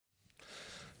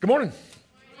Good morning.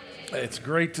 It's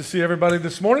great to see everybody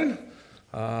this morning.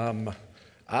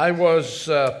 I was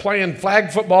playing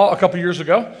flag football a couple years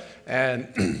ago,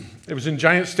 and it was in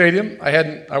Giant Stadium.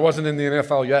 I wasn't in the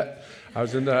NFL yet. I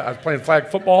was playing flag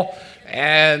football,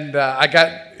 and I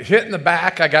got hit in the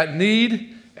back. I got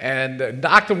kneed and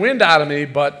knocked the wind out of me.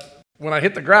 But when I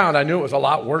hit the ground, I knew it was a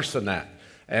lot worse than that.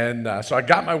 And so I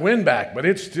got my wind back, but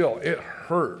it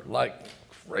hurt like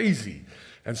crazy.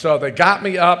 And so they got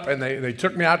me up, and they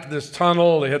took me out to this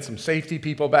tunnel. They had some safety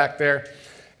people back there.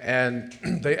 And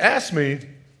they asked me, do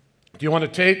you want to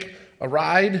take a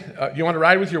ride? Do you want to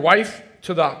ride with your wife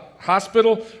to the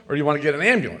hospital, or do you want to get an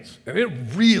ambulance? And it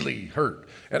really hurt.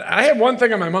 And I had one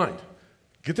thing on my mind.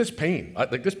 Get this pain.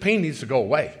 This pain needs to go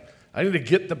away. I need to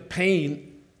get the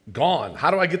pain gone.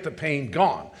 How do I get the pain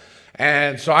gone?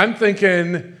 And so I'm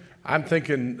thinking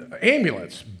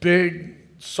ambulance, big,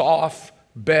 soft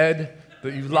bed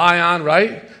that you lie on,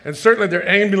 right? And certainly they're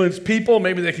ambulance people.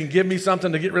 Maybe they can give me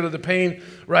something to get rid of the pain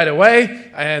right away.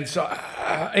 And so,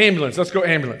 ambulance, let's go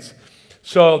ambulance.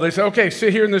 So they say, okay,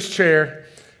 sit here in this chair.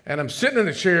 And I'm sitting in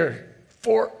the chair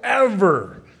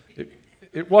forever.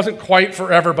 It wasn't quite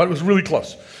forever, but it was really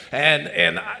close.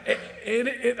 And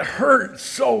it hurt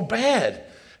so bad.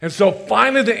 And so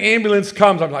finally the ambulance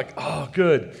comes. I'm like, oh,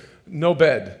 good, no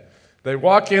bed. They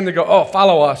walk in, they go, oh,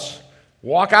 follow us.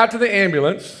 Walk out to the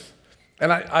ambulance.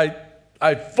 And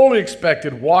I fully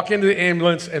expected walk into the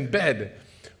ambulance and bed.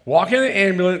 Walk into the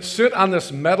ambulance, sit on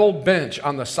this metal bench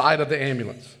on the side of the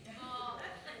ambulance,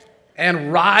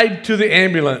 and ride to the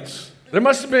ambulance. There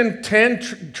must have been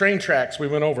 10 train tracks we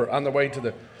went over on the way to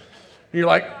the... You're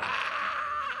like,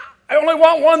 I only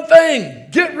want one thing.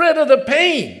 Get rid of the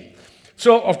pain.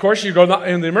 So, of course, you go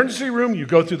in the emergency room, you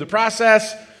go through the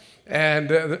process,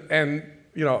 and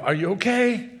are you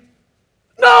okay?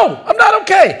 No, I'm not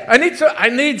okay. I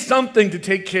need something to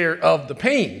take care of the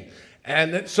pain.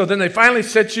 And so then they finally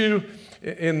set you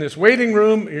in this waiting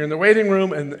room. You're in the waiting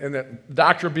room, and the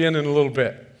doctor will be in a little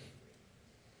bit.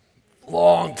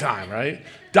 Long time, right?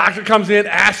 Doctor comes in,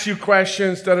 asks you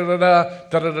questions, da-da-da-da,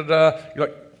 da-da-da-da. You're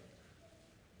like,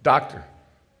 doctor,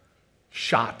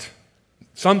 shot,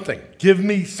 something. Give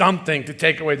me something to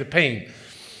take away the pain.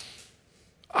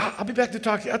 I'll be back to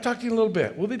talk to you. I'll talk to you in a little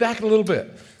bit. We'll be back in a little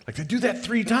bit. Like, they do that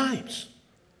 3 times.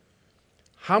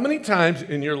 How many times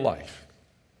in your life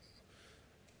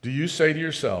do you say to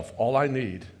yourself, all I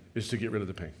need is to get rid of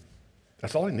the pain?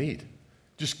 That's all I need.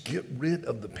 Just get rid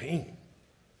of the pain.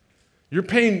 Your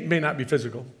pain may not be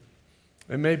physical.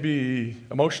 It may be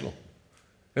emotional.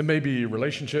 It may be a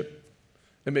relationship.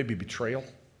 It may be betrayal.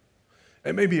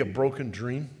 It may be a broken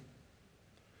dream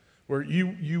where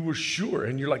you were sure,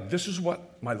 and you're like, this is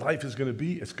what my life is going to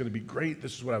be. It's going to be great.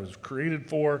 This is what I was created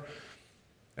for.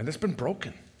 And it's been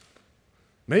broken.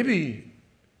 Maybe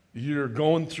you're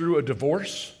going through a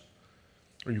divorce,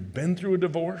 or you've been through a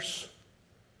divorce.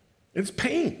 It's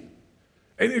pain.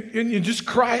 And you just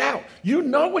cry out. You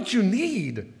know what you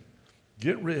need.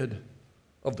 Get rid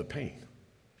of the pain.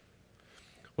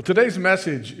 Well, today's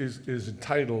message is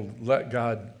entitled, Let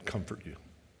God Comfort You.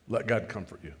 Let God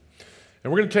comfort you.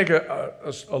 And we're going to take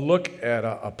a look at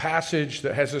a passage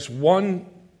that has this one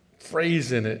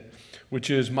phrase in it, which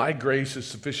is, my grace is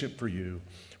sufficient for you.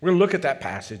 We're going to look at that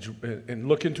passage and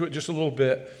look into it just a little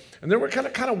bit. And then we're going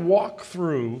to kind of walk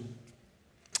through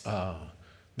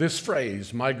this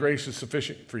phrase, my grace is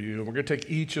sufficient for you. And we're going to take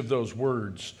each of those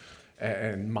words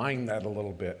and mine that a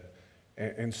little bit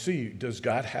and see, does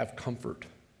God have comfort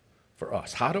for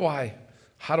us? How do I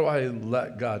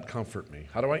let God comfort me?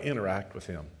 How do I interact with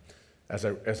him as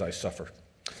I suffer?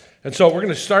 And so we're going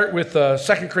to start with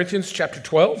 2 Corinthians chapter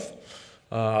 12,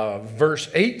 verse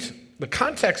 8. The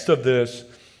context of this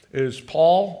is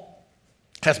Paul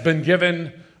has been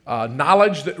given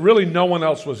knowledge that really no one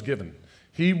else was given.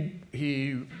 He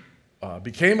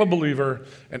became a believer,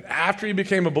 and after he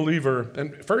became a believer,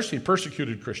 and first he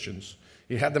persecuted Christians.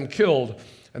 He had them killed,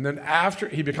 and then after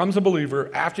he becomes a believer,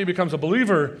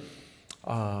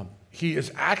 he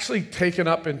is actually taken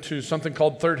up into something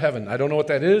called third heaven. I don't know what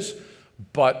that is,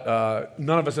 but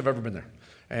none of us have ever been there.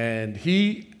 And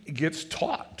he gets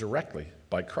taught directly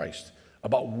by Christ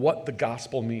about what the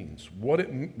gospel means,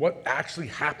 what actually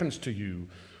happens to you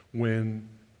when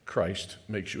Christ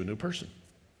makes you a new person.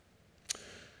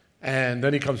 And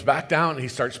then he comes back down and he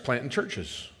starts planting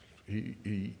churches.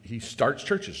 He starts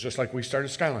churches, just like we started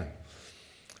Skyline.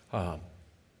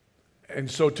 And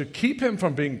so to keep him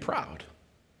from being proud,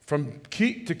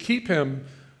 to keep him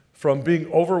from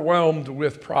being overwhelmed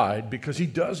with pride, because he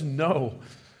does know,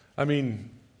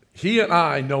 he and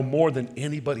I know more than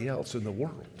anybody else in the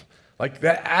world. Like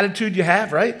that attitude you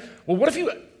have, right? Well, what if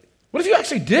you What if you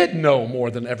actually did know more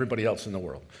than everybody else in the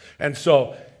world? And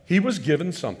so he was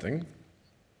given something,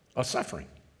 a suffering,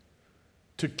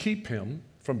 to keep him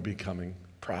from becoming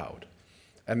proud.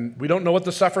 And we don't know what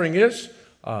the suffering is.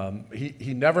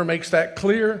 He never makes that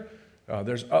clear.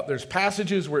 There's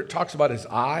passages where it talks about his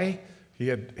eye. He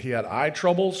had eye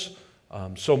troubles.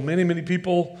 So many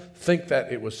people think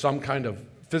that it was some kind of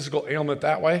physical ailment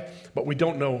that way, but we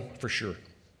don't know for sure.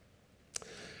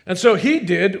 And so he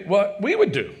did what we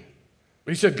would do.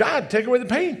 He said, God, take away the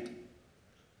pain.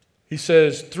 He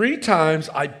says, 3 times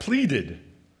I pleaded.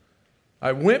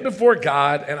 I went before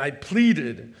God and I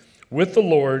pleaded with the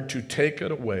Lord to take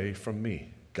it away from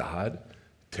me. God,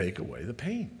 take away the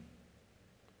pain.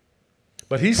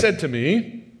 But he said to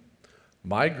me,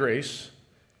 my grace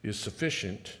is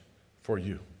sufficient for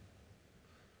you.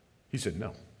 He said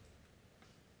no.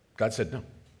 God said no.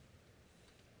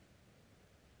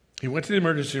 He went to the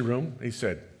emergency room. He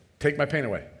said, take my pain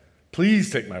away. Please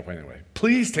take my pain away.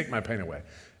 Please take my pain away.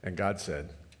 And God said,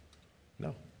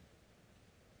 no.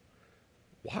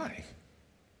 Why?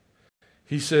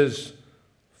 He says,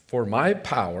 for my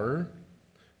power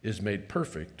is made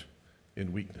perfect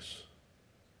in weakness.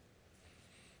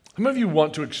 How many of you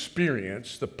want to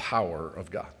experience the power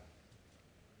of God?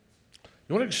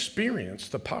 You want to experience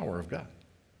the power of God.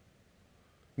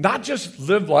 Not just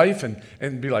live life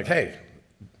and be like, hey,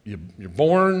 you're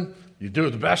born, you do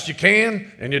the best you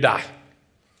can, and you die.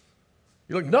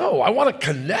 You're like, no, I want to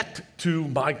connect to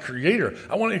my Creator.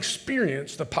 I want to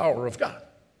experience the power of God.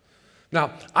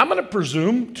 Now, I'm going to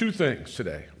presume 2 things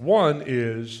today. One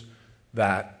is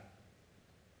that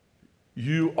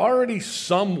you already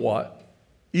somewhat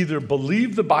either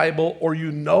believe the Bible or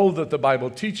you know that the Bible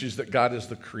teaches that God is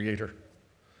the Creator.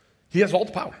 He has all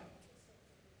the power.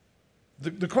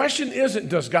 The question isn't,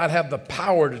 does God have the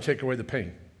power to take away the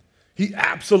pain? He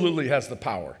absolutely has the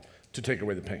power to take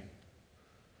away the pain.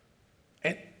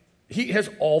 And he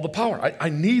has all the power. I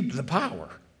need the power.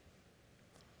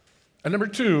 And number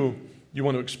 2, you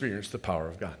want to experience the power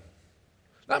of God.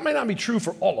 That may not be true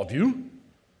for all of you,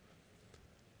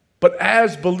 but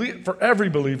for every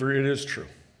believer, it is true.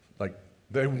 Like,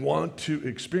 they want to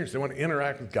experience, they want to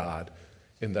interact with God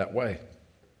in that way.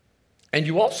 And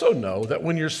you also know that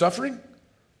when you're suffering,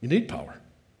 you need power.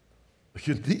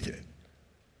 You need it.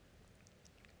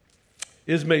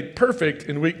 Is made perfect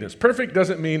in weakness. Perfect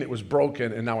doesn't mean it was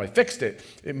broken and now I fixed it.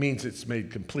 It means it's made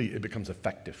complete. It becomes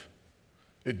effective.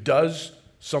 It does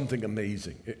something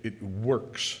amazing. It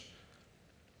works.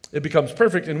 It becomes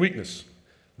perfect in weakness.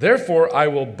 Therefore, I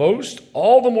will boast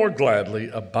all the more gladly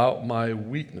about my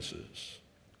weaknesses.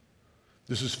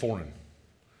 This is foreign.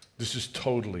 This is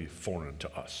totally foreign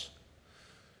to us.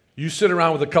 You sit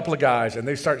around with a couple of guys and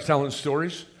they start telling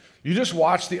stories. You just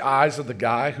watch the eyes of the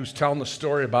guy who's telling the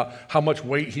story about how much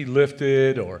weight he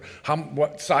lifted or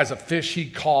what size of fish he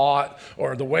caught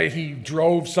or the way he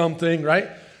drove something, right?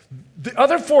 The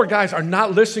other 4 guys are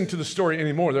not listening to the story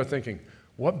anymore. They're thinking,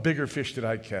 what bigger fish did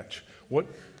I catch?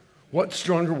 What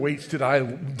stronger weights did I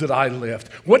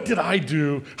lift? What did I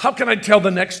do? How can I tell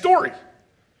the next story?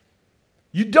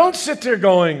 You don't sit there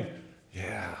going,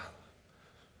 yeah,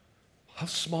 how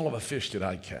small of a fish did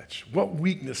I catch? What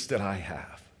weakness did I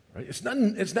have? Right? It's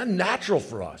not natural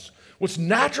for us. What's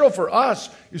natural for us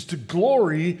is to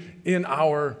glory in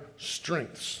our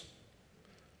strengths.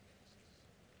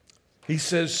 He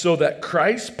says, so that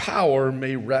Christ's power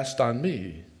may rest on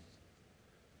me.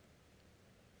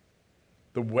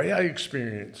 The way I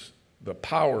experience the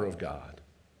power of God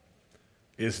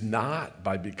is not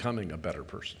by becoming a better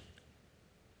person.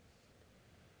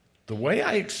 The way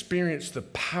I experience the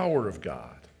power of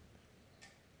God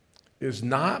is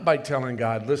not by telling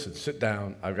God, listen, sit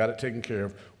down, I've got it taken care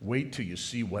of, wait till you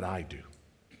see what I do.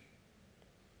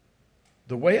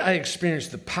 The way I experience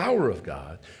the power of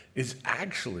God is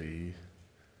actually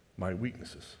my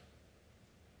weaknesses.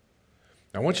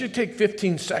 Now, I want you to take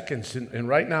 15 seconds and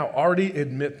right now already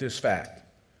admit this fact.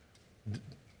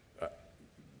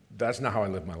 That's not how I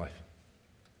live my life.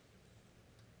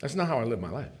 That's not how I live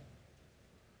my life.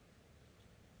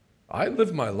 I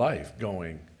live my life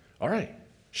going, all right,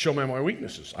 show me my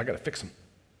weaknesses. I got to fix them.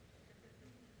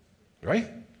 Right?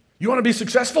 You want to be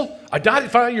successful?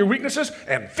 Identify your weaknesses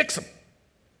and fix them.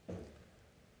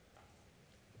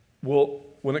 Well,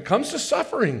 when it comes to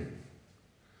suffering,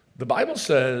 the Bible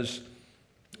says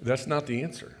that's not the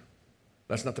answer.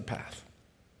 That's not the path.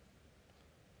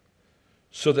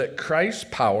 So that Christ's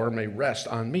power may rest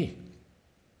on me.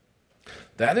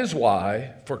 That is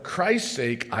why, for Christ's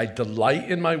sake, I delight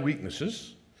in my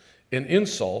weaknesses, in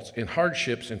insults, in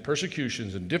hardships, in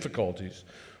persecutions, in difficulties.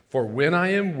 For when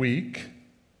I am weak,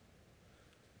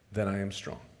 then I am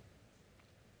strong.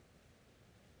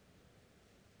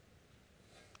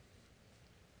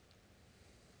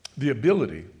 the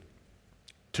ability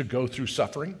to go through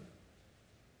suffering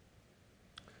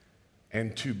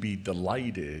and to be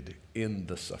delighted in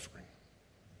the suffering.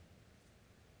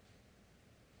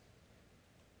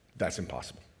 That's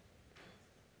impossible.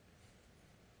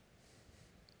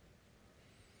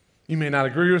 You may not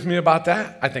agree with me about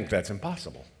that. I think that's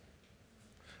impossible.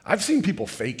 I've seen people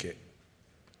fake it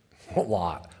a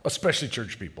lot, especially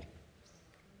church people.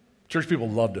 Church people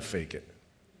love to fake it.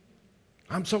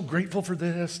 I'm so grateful for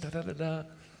this, da-da-da-da.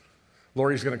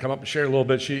 Lori's going to come up and share a little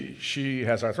bit. She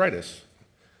has arthritis.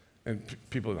 And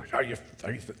people are like, are you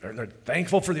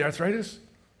thankful for the arthritis?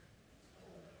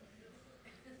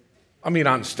 I mean,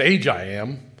 on stage I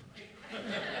am.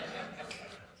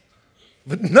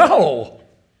 But no.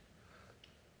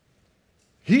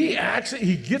 He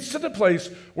gets to the place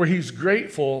where he's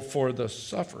grateful for the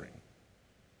suffering,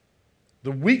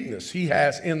 the weakness he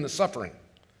has in the suffering.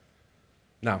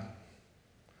 Now,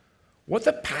 what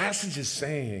the passage is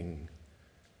saying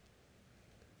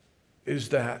is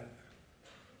that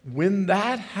when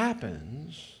that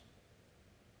happens,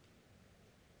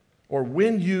 or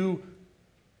when you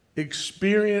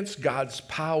experience God's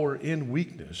power in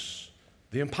weakness,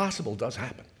 the impossible does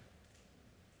happen.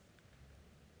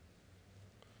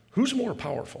 Who's more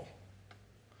powerful?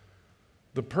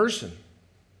 The person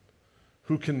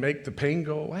who can make the pain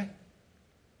go away?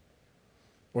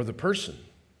 Or the person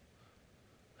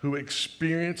who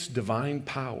experienced divine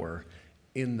power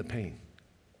in the pain?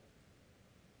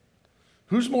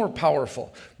 Who's more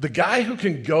powerful? The guy who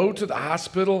can go to the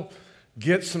hospital,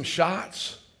 get some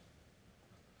shots,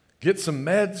 get some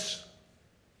meds?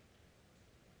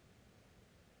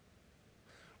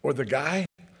 Or the guy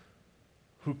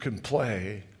who can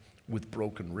play with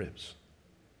broken ribs?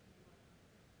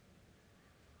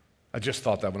 I just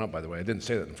thought that one up, by the way. I didn't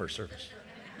say that in the first service.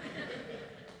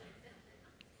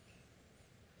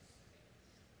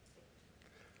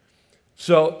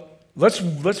 So let's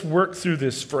work through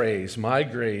this phrase, my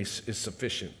grace is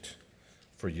sufficient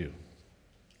for you.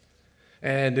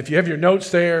 And if you have your notes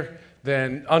there,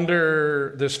 then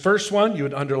under this first one, you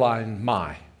would underline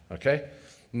my, okay?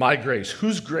 My grace.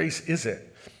 Whose grace is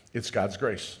it? It's God's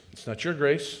grace. It's not your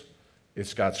grace.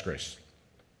 It's God's grace.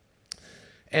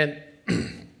 And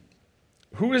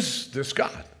who is this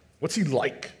God? What's he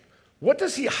like? How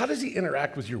does he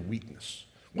interact with your weakness?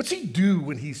 What's he do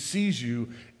when he sees you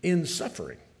in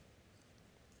suffering?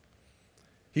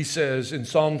 He says in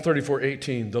Psalm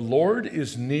 34:18, the Lord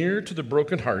is near to the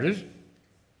brokenhearted,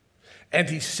 and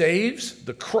he saves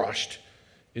the crushed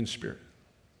in spirit.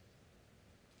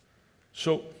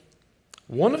 So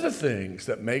one of the things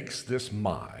that makes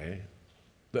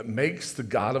that makes the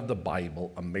God of the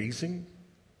Bible amazing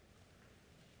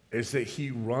is that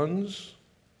he runs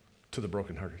to the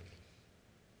brokenhearted.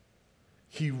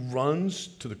 He runs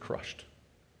to the crushed.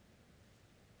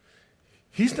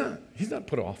 He's not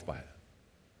put off by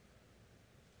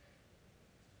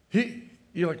it.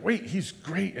 You're like, wait, he's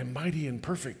great and mighty and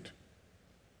perfect.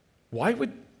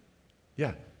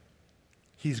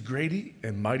 He's great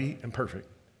and mighty and perfect.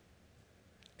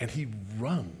 And he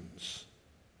runs.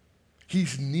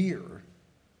 He's near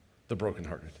the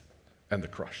brokenhearted and the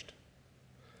crushed.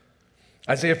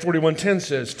 Isaiah 41:10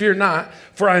 says, fear not,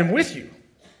 for I am with you.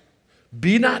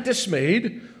 Be not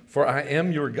dismayed, for I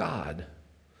am your God.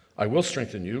 I will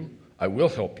strengthen you. I will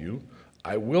help you.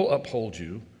 I will uphold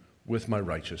you with my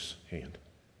righteous hand.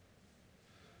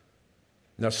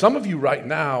 Now, some of you right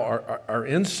now are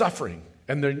in suffering,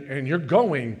 and you're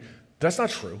going, that's not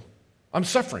true. I'm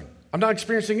suffering. I'm not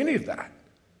experiencing any of that.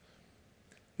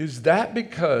 Is that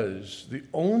because the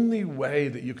only way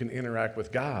that you can interact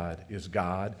with God is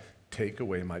God, take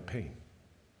away my pain?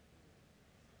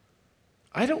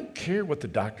 I don't care what the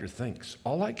doctor thinks.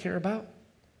 All I care about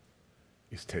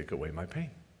is take away my pain.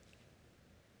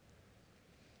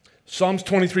 Psalms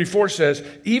 23:4 says,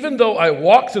 even though I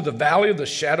walk through the valley of the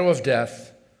shadow of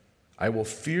death, I will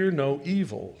fear no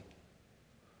evil.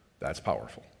 That's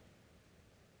powerful.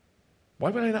 Why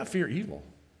would I not fear evil?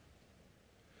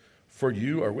 For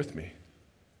you are with me.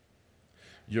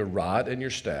 Your rod and your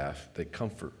staff, they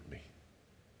comfort me.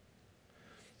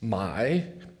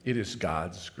 It is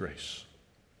God's grace.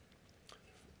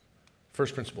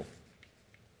 First principle,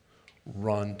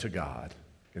 run to God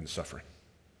in suffering.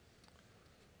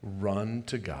 Run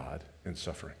to God in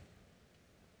suffering.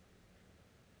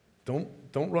 Don't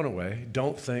run away.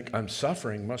 Don't think I'm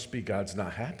suffering, must be God's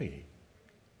not happy.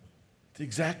 The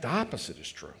exact opposite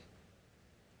is true.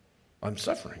 I'm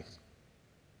suffering.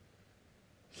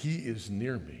 He is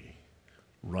near me.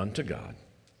 Run to God.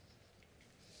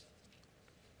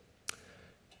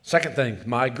 Second thing,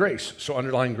 my grace. So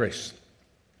underline grace.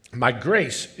 My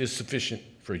grace is sufficient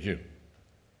for you.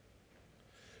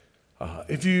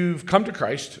 If you've come to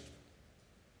Christ,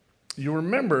 you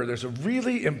remember there's a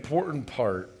really important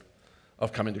part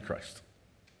of coming to Christ.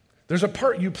 There's a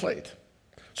part you played.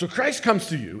 So Christ comes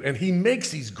to you and he makes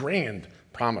these grand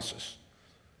promises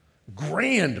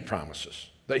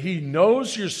that he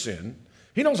knows your sin.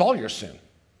 He knows all your sin,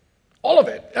 all of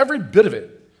it, every bit of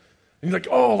it. And you're like,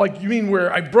 oh, like you mean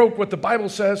where I broke what the Bible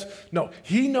says? No,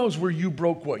 he knows where you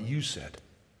broke what you said.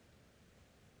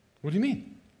 What do you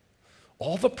mean?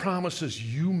 All the promises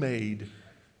you made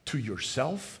to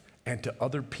yourself and to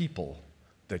other people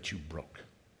that you broke.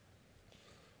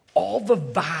 All the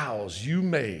vows you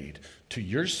made to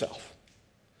yourself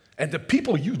and to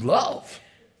people you love,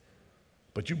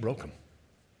 but you broke them.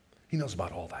 He knows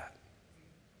about all that.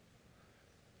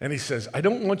 And he says, I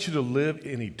don't want you to live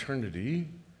in eternity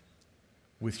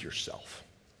with yourself.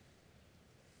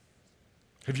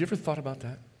 Have you ever thought about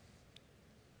that?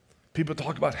 People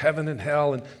talk about heaven and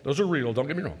hell, and those are real, don't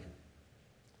get me wrong.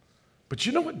 But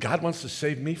you know what God wants to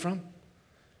save me from?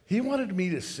 He wanted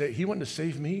to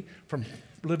save me from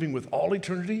living with all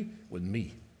eternity with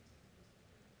me.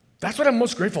 That's what I'm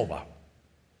most grateful about.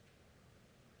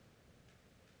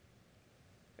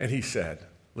 And he said,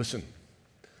 listen,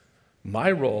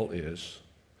 my role is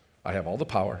I have all the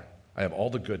power, I have all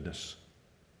the goodness,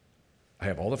 I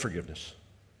have all the forgiveness.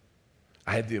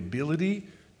 I have the ability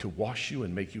to wash you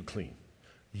and make you clean.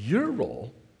 Your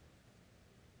role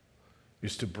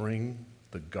is to bring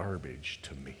the garbage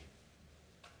to me.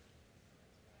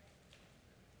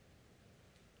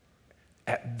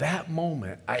 At that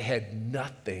moment, I had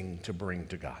nothing to bring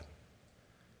to God.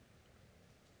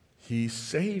 He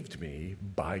saved me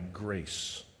by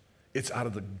grace. It's out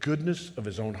of the goodness of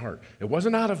his own heart. It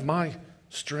wasn't out of my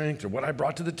strength or what I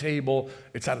brought to the table.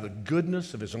 It's out of the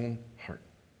goodness of his own heart.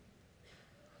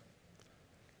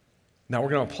 Now we're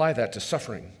going to apply that to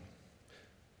suffering.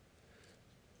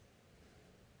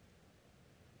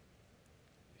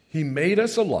 He made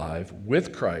us alive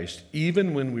with Christ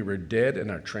even when we were dead in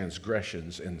our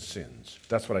transgressions and sins.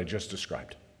 That's what I just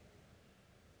described.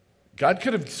 God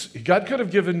could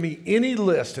have given me any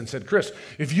list and said, Chris,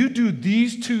 if you do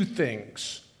these two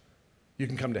things, you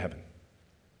can come to heaven.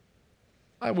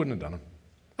 I wouldn't have done them.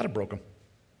 I'd have broke them.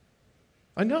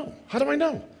 I know. How do I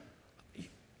know?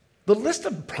 The list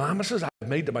of promises I've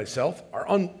made to myself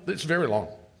it's very long.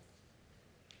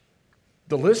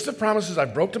 The list of promises I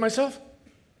broke to myself,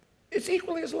 it's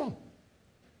equally as long.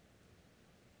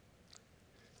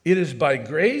 It is by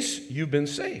grace you've been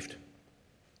saved.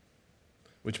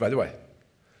 Which, by the way,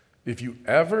 if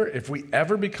we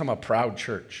ever become a proud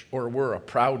church or we're a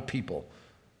proud people,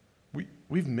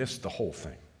 we've missed the whole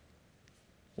thing.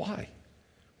 Why?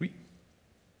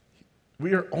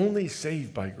 We are only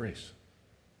saved by grace.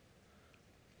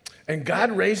 And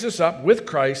God raised us up with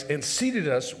Christ and seated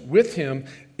us with him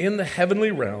in the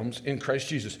heavenly realms in Christ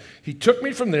Jesus. He took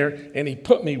me from there and he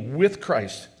put me with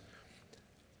Christ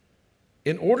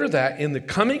in order that in the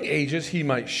coming ages he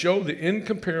might show the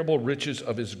incomparable riches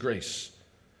of his grace.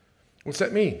 What's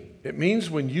that mean? It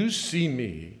means when you see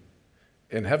me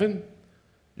in heaven,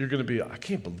 you're going to be, I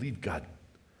can't believe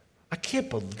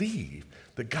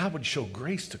that God would show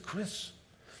grace to Chris.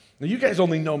 Now, you guys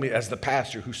only know me as the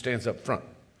pastor who stands up front.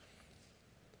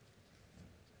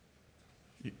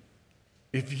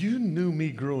 If you knew me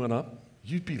growing up,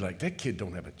 you'd be like, that kid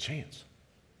don't have a chance.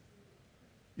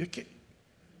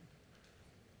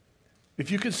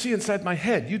 If you could see inside my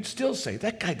head, you'd still say,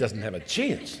 that guy doesn't have a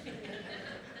chance.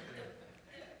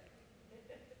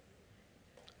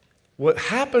 What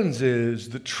happens is,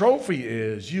 the trophy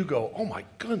is, you go, oh my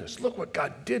goodness, look what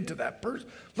God did to that person.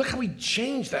 Look how he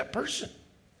changed that person.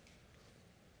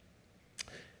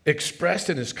 Expressed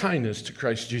in his kindness to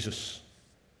Christ Jesus.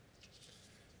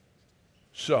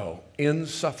 So, in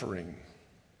suffering,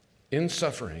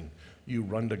 you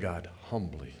run to God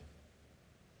humbly.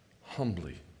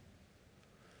 Humbly.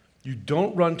 You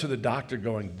don't run to the doctor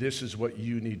going, this is what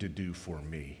you need to do for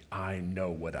me. I know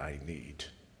what I need.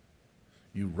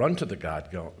 You run to the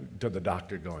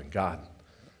doctor going, God,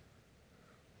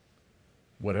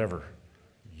 whatever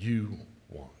you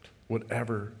want,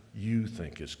 whatever you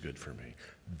think is good for me,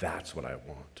 that's what I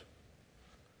want.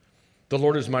 The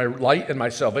Lord is my light and my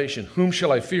salvation. Whom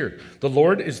shall I fear? The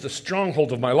Lord is the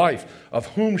stronghold of my life. Of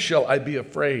whom shall I be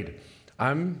afraid?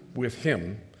 I'm with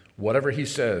him. Whatever he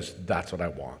says, that's what I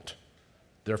want.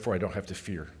 Therefore, I don't have to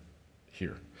fear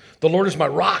here. The Lord is my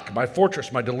rock, my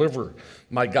fortress, my deliverer.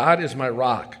 My God is my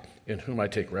rock, in whom I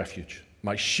take refuge.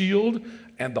 My shield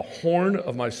and the horn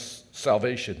of my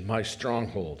salvation, my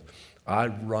stronghold. I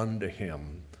run to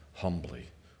him humbly.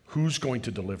 Who's going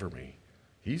to deliver me?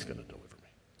 He's going to deliver me.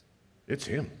 It's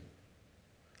Him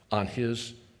on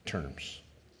His terms.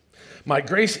 My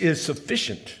grace is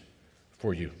sufficient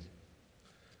for you.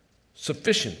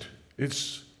 Sufficient.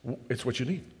 It's what you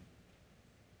need.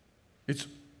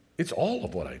 It's all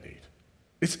of what I need.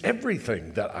 It's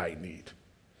everything that I need.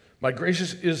 My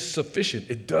grace is sufficient.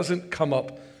 It doesn't come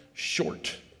up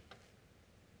short.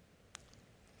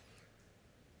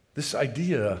 This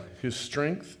idea, His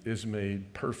strength is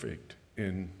made perfect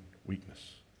in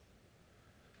weakness.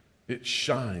 It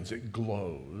shines, it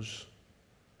glows.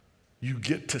 You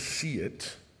get to see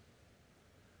it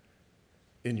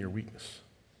in your weakness,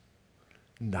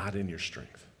 not in your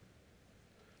strength.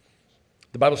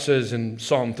 The Bible says in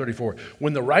Psalm 34,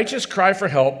 when the righteous cry for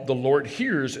help, the Lord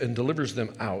hears and delivers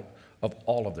them out of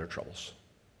all of their troubles.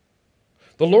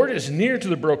 The Lord is near to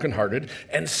the brokenhearted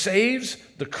and saves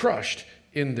the crushed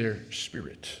in their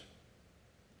spirit.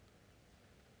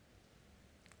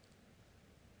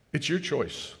 It's your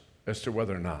choice as to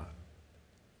whether or not.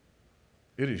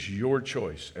 It is your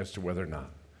choice as to whether or not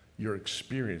you're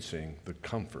experiencing the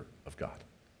comfort of God.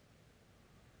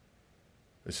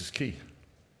 This is key.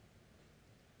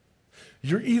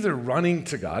 You're either running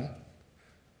to God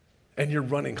and you're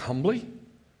running humbly,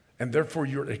 and therefore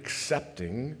you're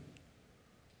accepting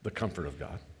the comfort of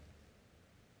God,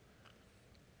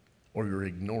 or you're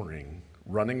ignoring,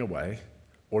 running away,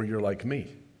 or you're like me.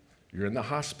 You're in the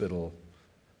hospital,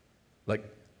 like,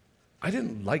 I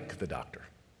didn't like the doctor.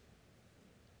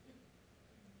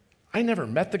 I never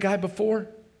met the guy before.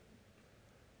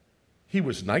 He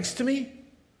was nice to me,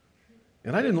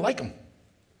 and I didn't like him.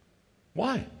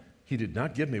 Why? He did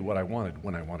not give me what I wanted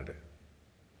when I wanted it.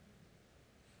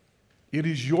 It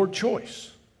is your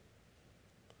choice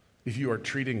if you are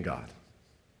treating God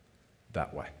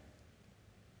that way.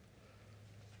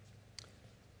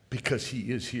 Because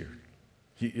He is here.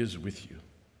 He is with you.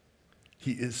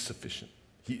 He is sufficient.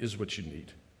 He is what you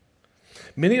need.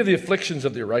 Many of the afflictions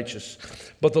of the righteous,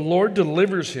 but the Lord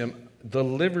delivers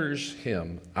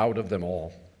him out of them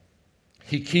all.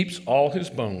 He keeps all his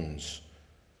bones.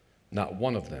 Not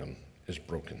one of them is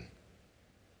broken.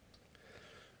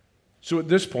 So at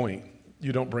this point,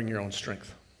 you don't bring your own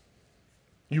strength.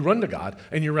 You run to God,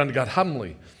 and you run to God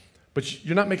humbly, but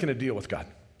you're not making a deal with God.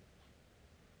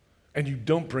 And you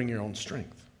don't bring your own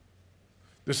strength.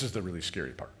 This is the really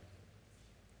scary part.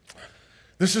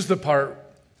 This is the part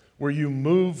where you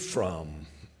move from,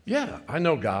 yeah, I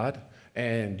know God,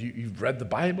 and you've read the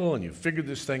Bible, and you've figured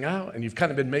this thing out, and you've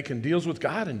kind of been making deals with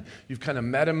God, and you've kind of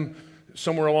met Him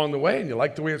somewhere along the way, and you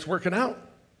like the way it's working out.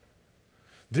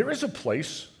 There is a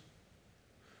place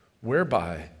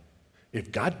whereby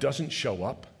if God doesn't show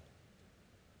up,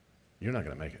 you're not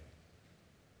going to make it.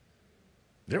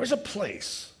 There is a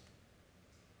place,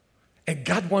 and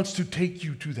God wants to take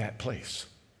you to that place.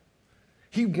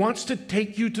 He wants to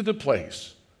take you to the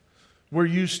place where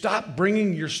you stop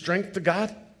bringing your strength to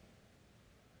God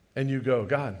and you go,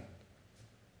 God,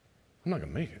 I'm not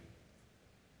going to make it.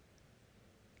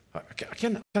 I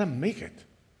cannot make it.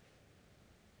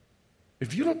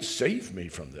 If you don't save me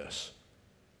from this,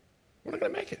 we're not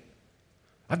going to make it.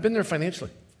 I've been there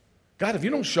financially. God, if you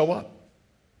don't show up,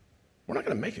 we're not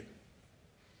going to make it.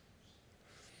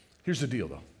 Here's the deal,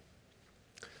 though.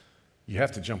 You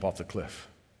have to jump off the cliff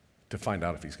to find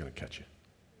out if He's going to catch you.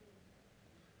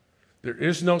 There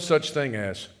is no such thing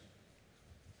as,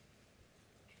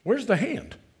 where's the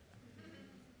hand?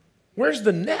 Where's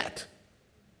the net?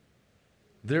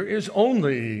 There is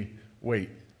only,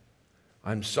 wait,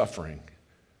 I'm suffering.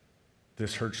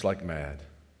 This hurts like mad.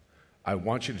 I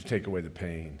want you to take away the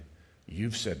pain.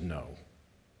 You've said no.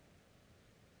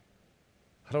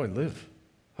 How do I live?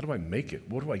 How do I make it?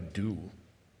 What do I do?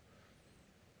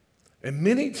 And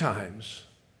many times,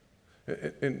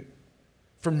 and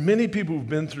for many people who've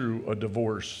been through a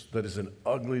divorce that is an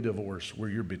ugly divorce where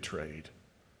you're betrayed,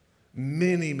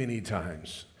 many, many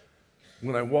times,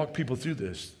 when I walk people through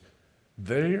this,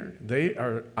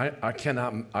 I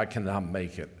cannot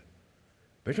make it.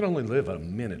 They can only live a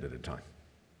minute at a time.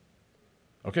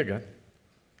 Okay, God,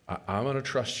 I'm going to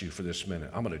trust you for this minute.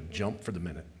 I'm going to jump for the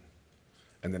minute.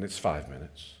 And then it's 5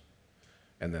 minutes.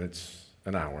 And then it's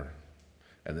an hour.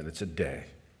 And then it's a day.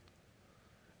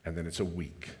 And then it's a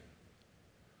week.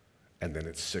 And then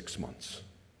it's 6 months.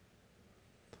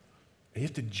 And you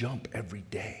have to jump every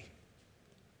day.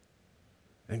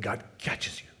 And God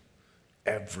catches you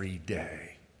every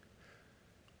day.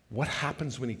 What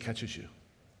happens when He catches you?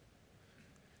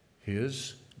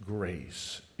 His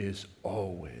grace is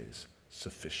always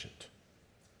sufficient.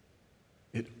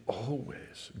 It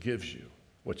always gives you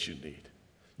what you need.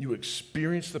 You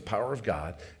experience the power of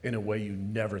God in a way you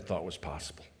never thought was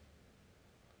possible.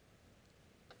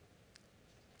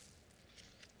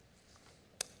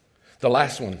 The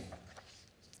last one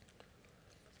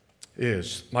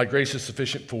is, my grace is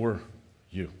sufficient for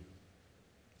you.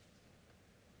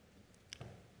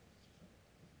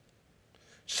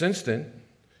 Since then,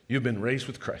 you've been raised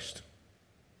with Christ.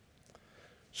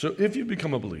 So if you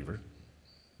become a believer,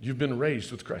 you've been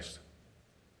raised with Christ.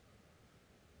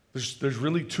 There's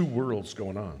really two worlds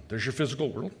going on. There's your physical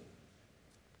world,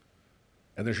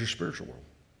 and there's your spiritual world.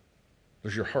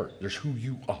 There's your heart. There's who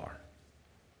you are.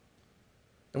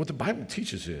 And what the Bible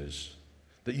teaches is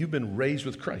that you've been raised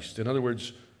with Christ. In other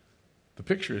words, the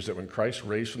picture is that when Christ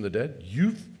raised from the dead,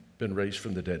 you've been raised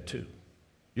from the dead too.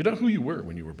 You're not who you were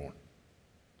when you were born.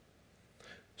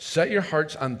 Set your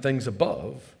hearts on things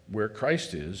above, where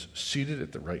Christ is, seated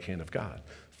at the right hand of God.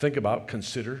 Think about,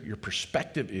 consider, your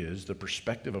perspective is the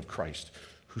perspective of Christ,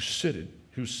 who's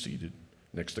seated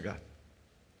next to God.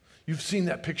 You've seen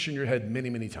that picture in your head many,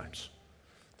 many times.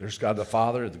 There's God the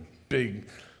Father, the big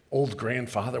old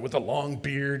grandfather with a long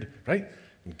beard, right?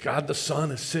 And God the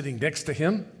Son is sitting next to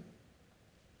him.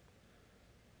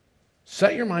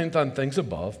 Set your mind on things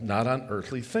above, not on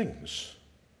earthly things.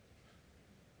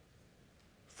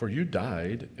 For you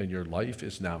died, and your life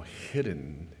is now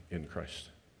hidden in Christ.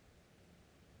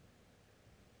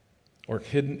 Or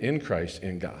hidden in Christ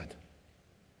in God.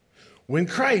 When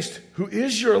Christ, who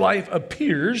is your life,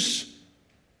 appears,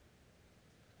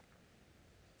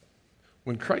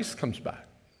 when Christ comes back,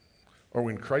 or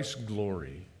when Christ's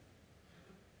glory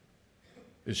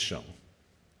is shown,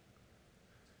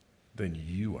 then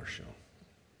you are shown.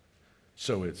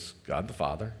 So it's God the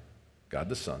Father, God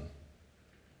the Son,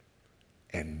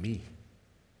 and me,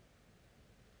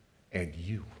 and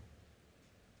you.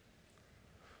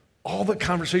 All the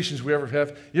conversations we ever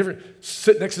have, you ever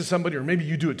sit next to somebody, or maybe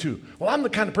you do it too. Well, I'm the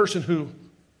kind of person who,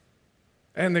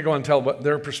 and they go and tell what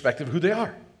their perspective, who they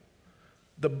are.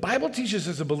 The Bible teaches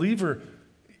as a believer,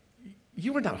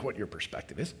 you are not what your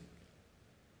perspective is.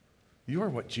 You are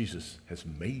what Jesus has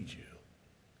made you.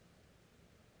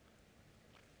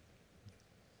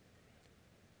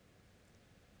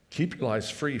 Keep your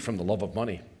lives free from the love of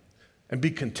money and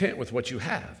be content with what you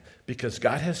have, because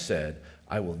God has said,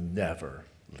 I will never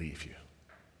leave you.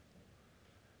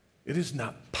 It is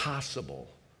not possible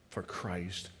for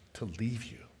Christ to leave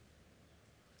you.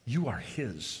 You are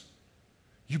his.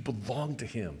 You belong to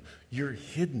him. You're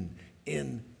hidden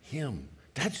in him.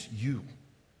 That's you.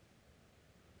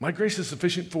 My grace is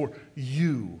sufficient for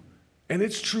you, and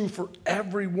it's true for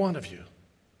every one of you.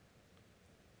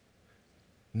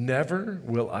 Never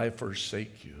will I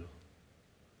forsake you.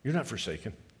 You're not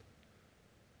forsaken.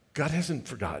 God hasn't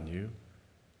forgotten you.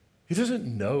 He doesn't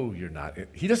know you're not.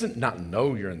 He doesn't not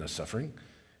know you're in the suffering.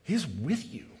 He's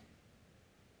with you.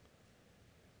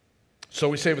 So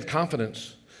we say with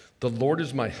confidence, the Lord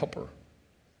is my helper.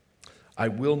 I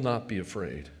will not be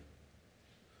afraid.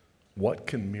 What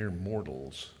can mere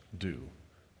mortals do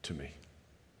to me?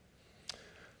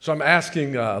 So I'm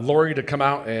asking Lori to come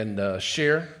out and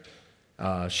share.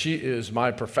 She is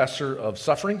my professor of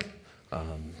suffering.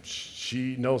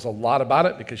 She knows a lot about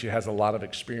it because she has a lot of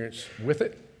experience with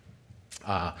it.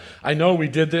 I know we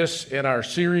did this in our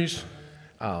series,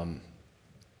 in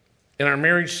our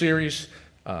marriage series.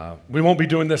 We won't be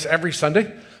doing this every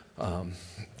Sunday.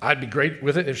 I'd be great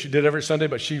with it if she did every Sunday,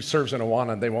 but she serves in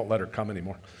Awana and they won't let her come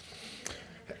anymore.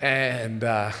 And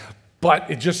but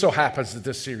it just so happens that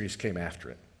this series came after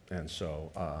it. And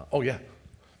so, oh yeah.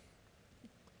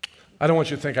 I don't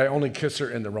want you to think I only kiss her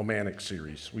in the romantic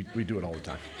series. We do it all the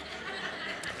time.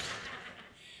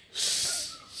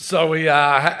 So we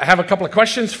have a couple of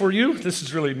questions for you. This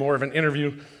is really more of an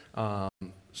interview.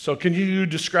 So can you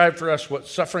describe for us what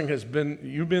suffering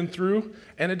you've been through?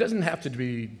 And it doesn't have to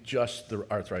be just the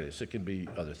arthritis. It can be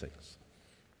other things.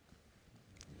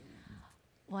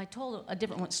 Well, I told a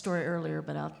different story earlier,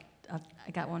 but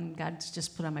I got one God's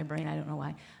just put on my brain. I don't know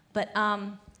why. But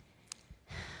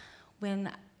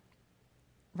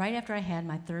right after I had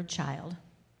my third child,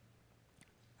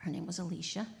 her name was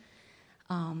Alicia,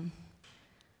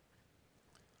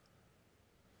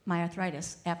 my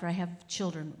arthritis, after I have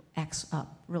children, acts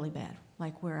up really bad,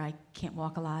 like where I can't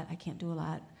walk a lot, I can't do a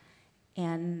lot.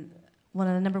 And one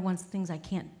of the number one things I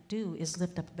can't do is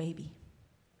lift up a baby.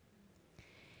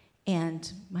 And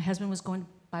my husband was going to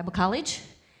Bible college,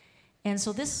 and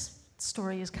so this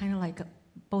story is kind of like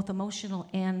both emotional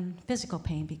and physical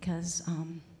pain, because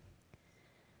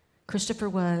Christopher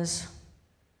was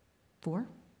 4,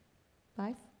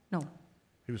 5? No.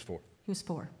 He was 4. He was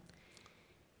 4.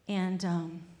 And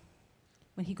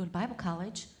when he'd go to Bible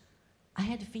college, I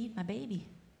had to feed my baby.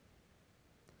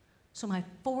 So my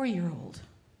 4-year-old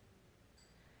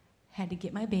had to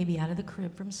get my baby out of the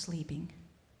crib from sleeping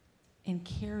and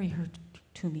carry her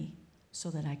to me so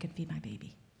that I could feed my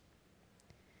baby.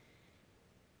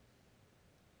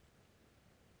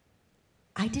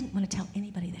 I didn't want to tell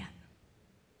anybody that.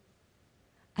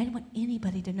 I didn't want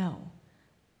anybody to know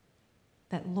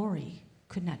that Lori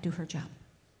could not do her job.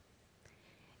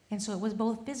 And so it was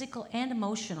both physical and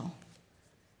emotional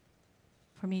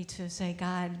for me to say,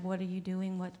 God, what are you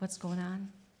doing? What's going on?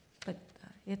 But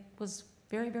it was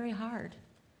very, very hard.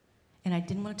 And I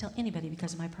didn't want to tell anybody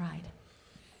because of my pride.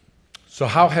 So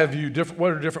how have you,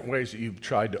 what are different ways that you've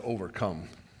tried to overcome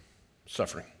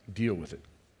suffering, deal with it?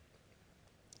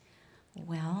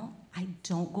 Well, I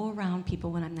don't go around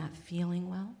people when I'm not feeling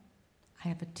well. I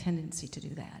have a tendency to do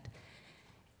that.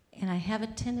 And I have a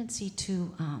tendency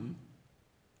to,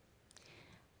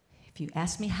 if you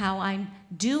ask me how I'm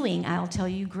doing, I'll tell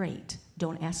you great.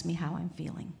 Don't ask me how I'm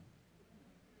feeling.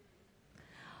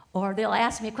 Or they'll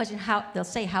ask me a question, they'll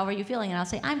say, how are you feeling? And I'll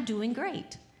say, I'm doing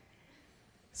great.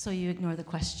 So you ignore the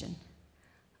question.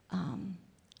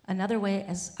 Another way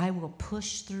is I will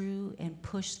push through and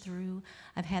push through.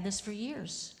 I've had this for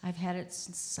years. I've had it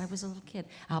since I was a little kid.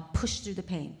 I'll push through the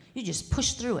pain. You just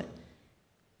push through it.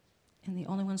 And the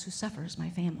only ones who suffer is my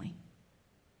family.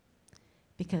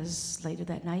 Because later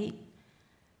that night,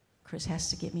 Chris has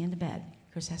to get me into bed.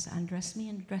 Chris has to undress me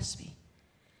and dress me.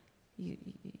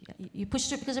 You push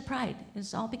through it because of pride.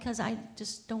 It's all because I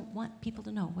just don't want people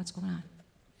to know what's going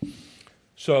on.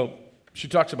 So she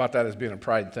talks about that as being a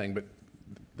pride thing, but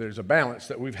there's a balance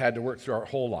that we've had to work through our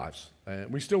whole lives.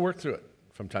 And we still work through it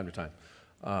from time to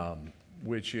time,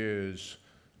 which is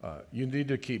you need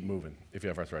to keep moving if you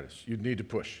have arthritis. You need to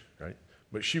push, right?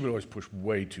 But she would always push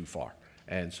way too far.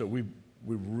 And so we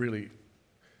really,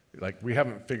 we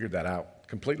haven't figured that out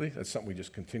completely. That's something we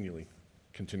just continue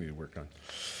to work on.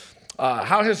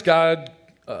 How has God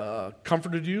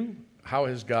comforted you? How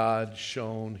has God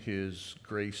shown his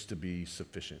grace to be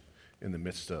sufficient in the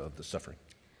midst of the suffering?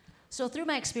 So through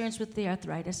my experience with the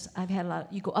arthritis, I've had a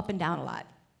lot, you go up and down a lot.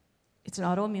 It's an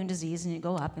autoimmune disease and you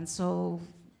go up, and so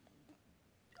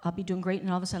I'll be doing great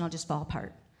and all of a sudden I'll just fall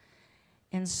apart.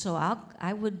 And so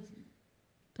I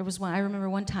remember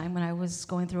one time when I was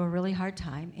going through a really hard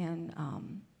time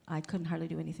and I couldn't hardly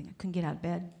do anything. I couldn't get out of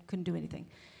bed, couldn't do anything.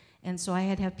 And so I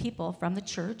had to have people from the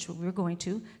church where we were going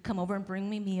to come over and bring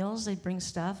me meals. They'd bring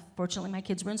stuff. Fortunately, my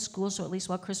kids were in school, so at least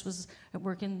while Chris was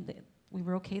working, we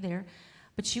were okay there.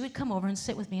 But she would come over and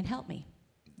sit with me and help me,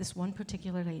 this one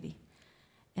particular lady.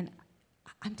 And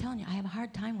I'm telling you, I have a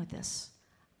hard time with this.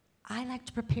 I like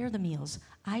to prepare the meals.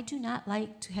 I do not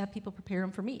like to have people prepare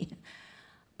them for me.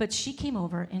 But she came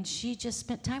over and she just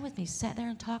spent time with me, sat there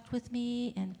and talked with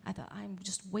me, and I thought, I'm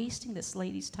just wasting this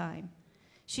lady's time.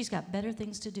 She's got better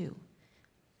things to do.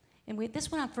 And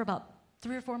this went on for about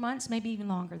 3 or 4 months, maybe even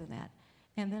longer than that.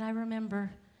 And then I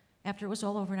remember after it was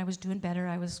all over and I was doing better,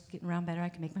 I was getting around better, I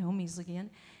could make my own meals again,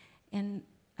 and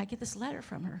I get this letter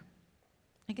from her.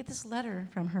 I'm going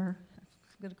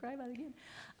to cry about it again.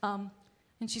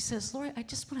 And she says, Lori, I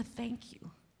just want to thank you.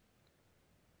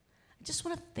 I just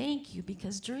want to thank you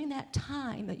because during that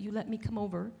time that you let me come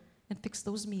over and fix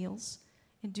those meals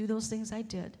and do those things I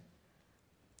did,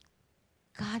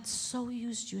 God so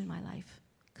used you in my life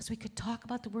because we could talk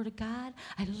about the Word of God.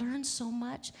 I learned so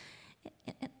much.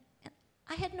 And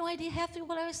I had no idea half of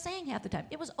what I was saying half the time.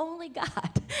 It was only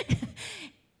God.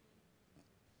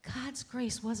 God's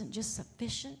grace wasn't just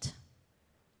sufficient.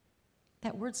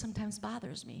 That word sometimes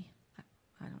bothers me.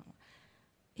 I don't know.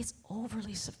 It's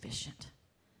overly sufficient.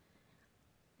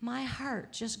 My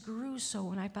heart just grew so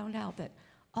when I found out that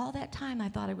all that time I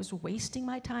thought I was wasting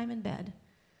my time in bed.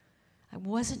 I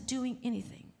wasn't doing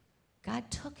anything. God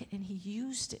took it and he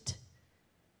used it.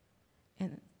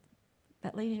 And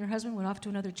that lady and her husband went off to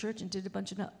another church and did a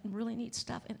bunch of really neat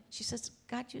stuff. And she says,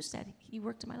 God used that. He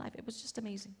worked in my life. It was just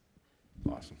amazing.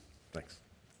 Awesome. Thanks.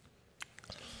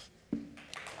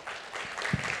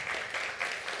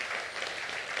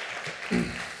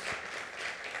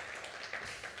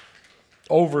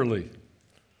 Overly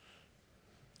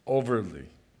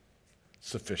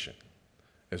sufficient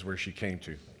is where she came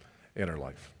to in her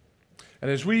life.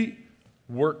 And as we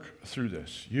work through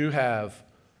this, you have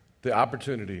the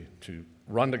opportunity to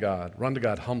run to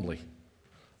God humbly,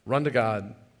 run to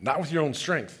God not with your own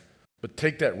strength, but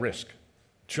take that risk,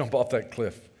 jump off that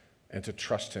cliff, and to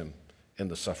trust him in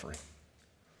the suffering.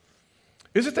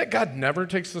 Is it that God never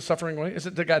takes the suffering away? Is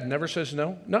it that God never says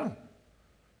no? No.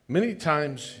 Many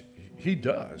times he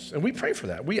does, and we pray for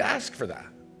that. We ask for that.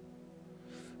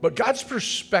 But God's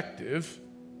perspective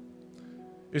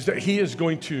is that he is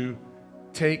going to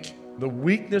take the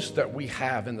weakness that we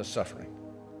have in the suffering,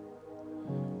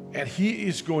 and he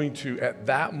is going to, at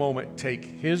that moment, take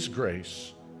his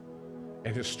grace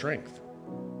and his strength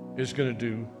is going to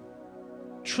do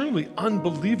truly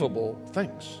unbelievable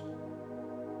things.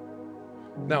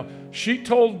 Now, she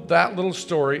told that little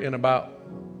story in about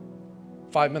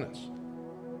 5 minutes.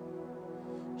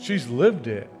 She's lived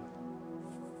it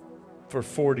for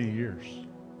 40 years.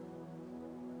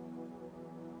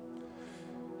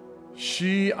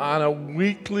 She, on a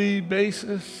weekly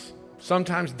basis,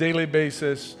 sometimes daily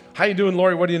basis, how you doing,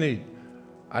 Lori? What do you need?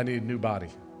 I need a new body.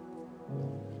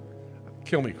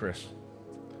 Kill me, Chris.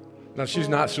 Now, she's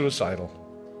not suicidal.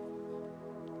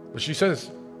 But she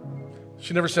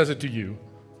never says it to you,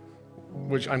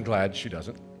 which I'm glad she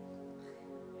doesn't.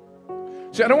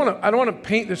 See, I don't want to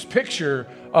paint this picture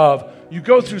of you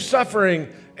go through suffering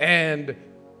and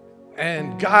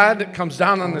God comes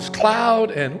down on this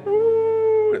cloud and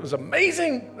woo, it was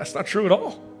amazing. That's not true at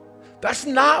all. That's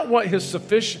not what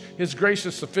His grace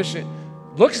is sufficient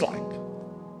looks like.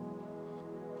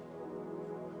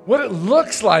 What it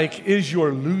looks like is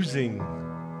you're losing.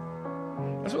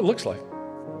 That's what it looks like.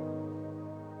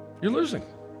 You're losing.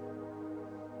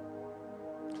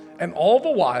 And all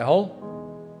the while,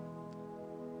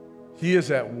 He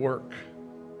is at work.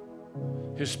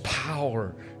 His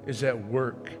power is at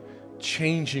work,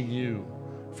 changing you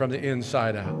from the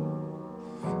inside out.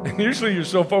 And usually you're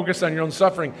so focused on your own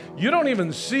suffering, you don't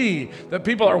even see that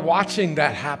people are watching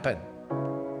that happen.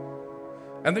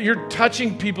 And that you're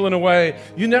touching people in a way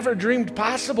you never dreamed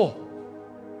possible.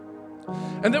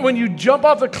 And that when you jump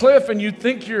off the cliff and you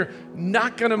think you're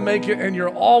not going to make it and you're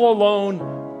all alone,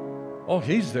 oh,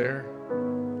 He's there.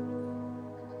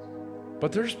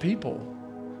 But there's people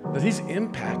that He's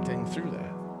impacting through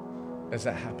that as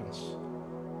that happens.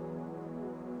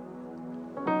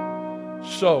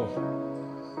 So,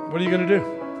 what are you going to do?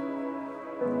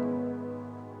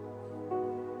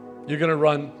 You're going to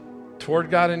run toward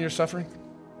God in your suffering?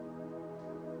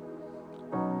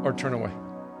 Or turn away?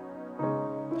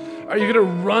 Are you going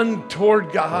to run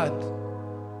toward God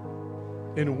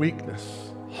in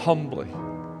weakness, humbly?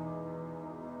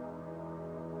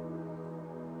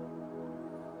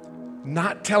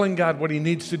 Not telling God what He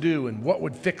needs to do and what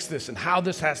would fix this and how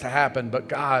this has to happen, but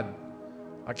God,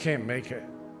 I can't make it.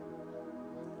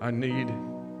 I need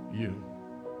You.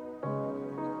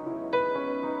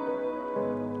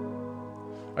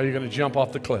 Are you going to jump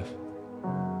off the cliff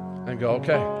and go,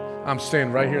 okay, I'm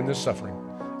staying right here in this suffering.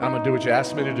 I'm going to do what You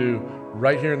asked me to do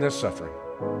right here in this suffering.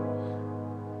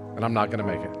 And I'm not going to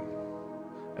make it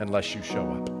unless You show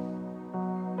up.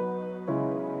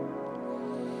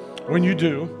 When you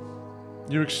do,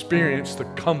 you experience the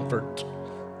comfort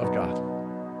of God.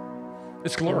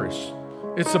 It's glorious.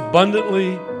 It's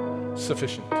abundantly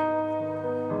sufficient.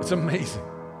 It's amazing.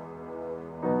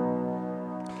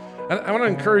 And I want to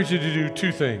encourage you to do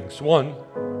two things. One,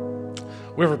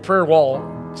 we have a prayer wall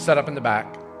set up in the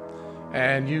back.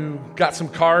 And you got some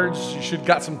cards. You should have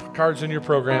got some cards in your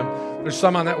program. There's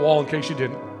some on that wall in case you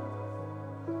didn't.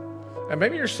 And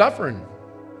maybe you're suffering.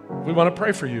 We want to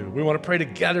pray for you. We want to pray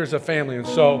together as a family. And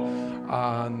so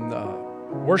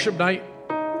on worship night,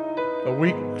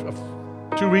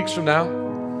 2 weeks from now,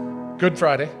 Good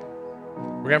Friday,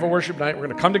 we're going to have a worship night. We're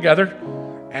going to come together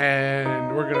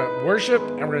and we're going to worship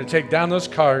and we're going to take down those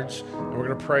cards and we're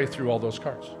going to pray through all those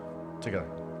cards together.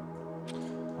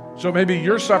 So maybe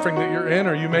you're suffering that you're in,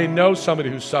 or you may know somebody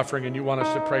who's suffering and you want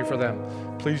us to pray for them.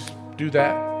 Please do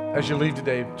that as you leave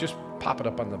today. Just pop it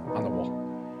up on the wall.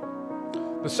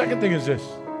 The second thing is this.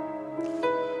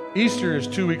 Easter is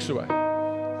 2 weeks away.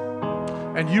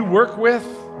 And you work with,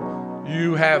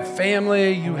 you have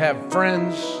family, you have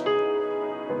friends,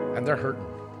 and they're hurting.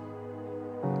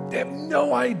 They have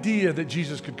no idea that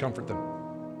Jesus could comfort them.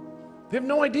 They have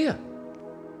no idea.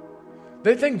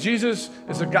 They think Jesus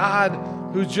is a God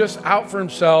who's just out for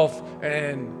Himself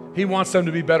and He wants them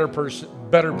to be better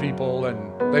people,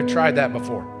 and they've tried that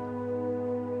before.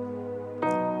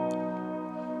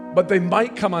 But they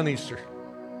might come on Easter.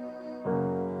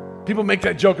 People make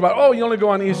that joke about, oh, you only go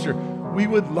on Easter. We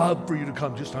would love for you to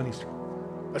come just on Easter.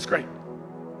 That's great.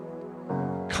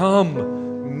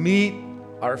 Come, meet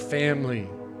our family.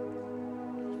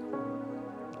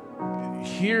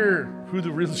 Hear who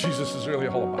the real Jesus is really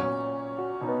all about.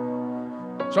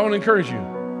 So I want to encourage you.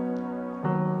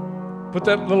 Put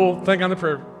that little thing on the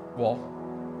prayer wall.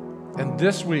 And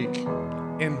this week,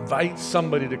 invite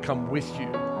somebody to come with you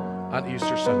on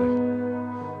Easter Sunday.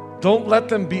 Don't let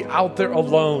them be out there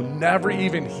alone, never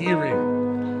even hearing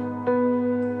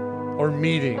or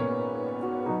meeting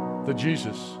the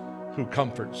Jesus who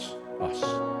comforts us.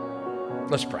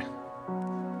 Let's pray.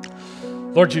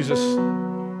 Lord Jesus,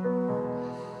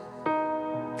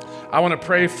 I want to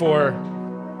pray for,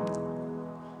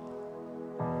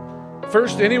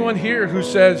 first, anyone here who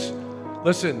says,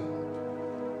 Listen,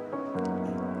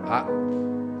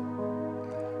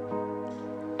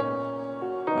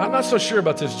 I'm not so sure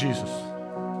about this Jesus.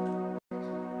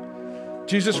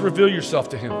 Jesus, reveal yourself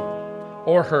to him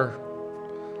or her.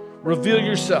 Reveal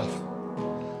yourself.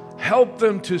 Help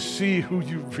them to see who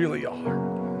you really are.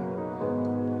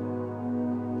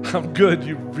 How good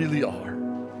you really are.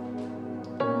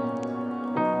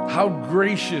 How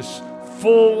gracious,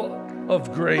 full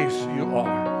of grace you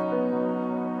are.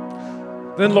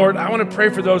 Then, Lord, I want to pray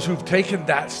for those who've taken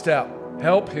that step.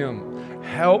 Help him,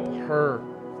 help her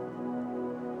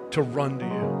to run to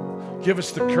you. Give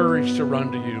us the courage to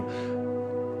run to you.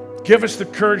 Give us the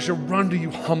courage to run to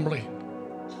you humbly.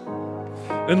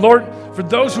 And Lord, for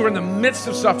those who are in the midst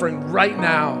of suffering right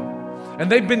now,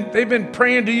 and they've been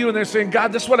praying to you and they're saying,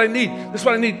 God, this is what I need. This is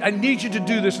what I need. I need you to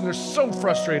do this. And they're so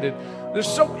frustrated. They're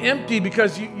so empty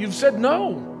because you've said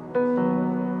no.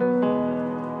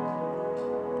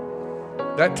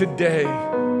 That today,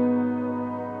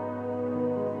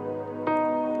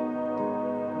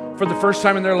 for the first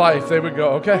time in their life, they would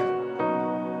go, okay,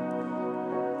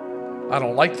 I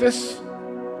don't like this.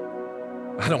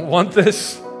 I don't want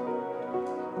this.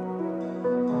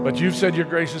 But you've said your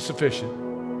grace is sufficient.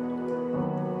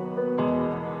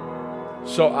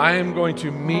 So I am going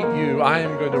to meet you. I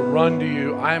am going to run to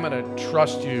you. I am going to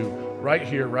trust you right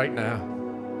here, right now.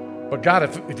 But God,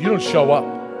 if you don't show up,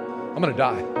 I'm going to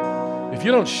die. If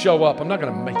you don't show up, I'm not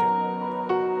going to make it.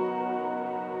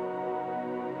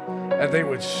 And they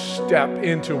would step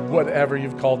into whatever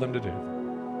you've called them to do.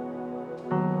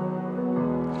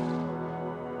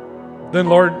 Then,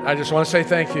 Lord, I just want to say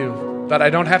thank you that I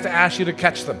don't have to ask you to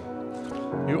catch them.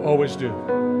 You always do.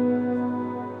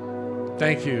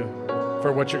 Thank you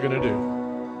for what you're going to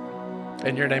do.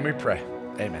 In your name we pray.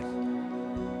 Amen.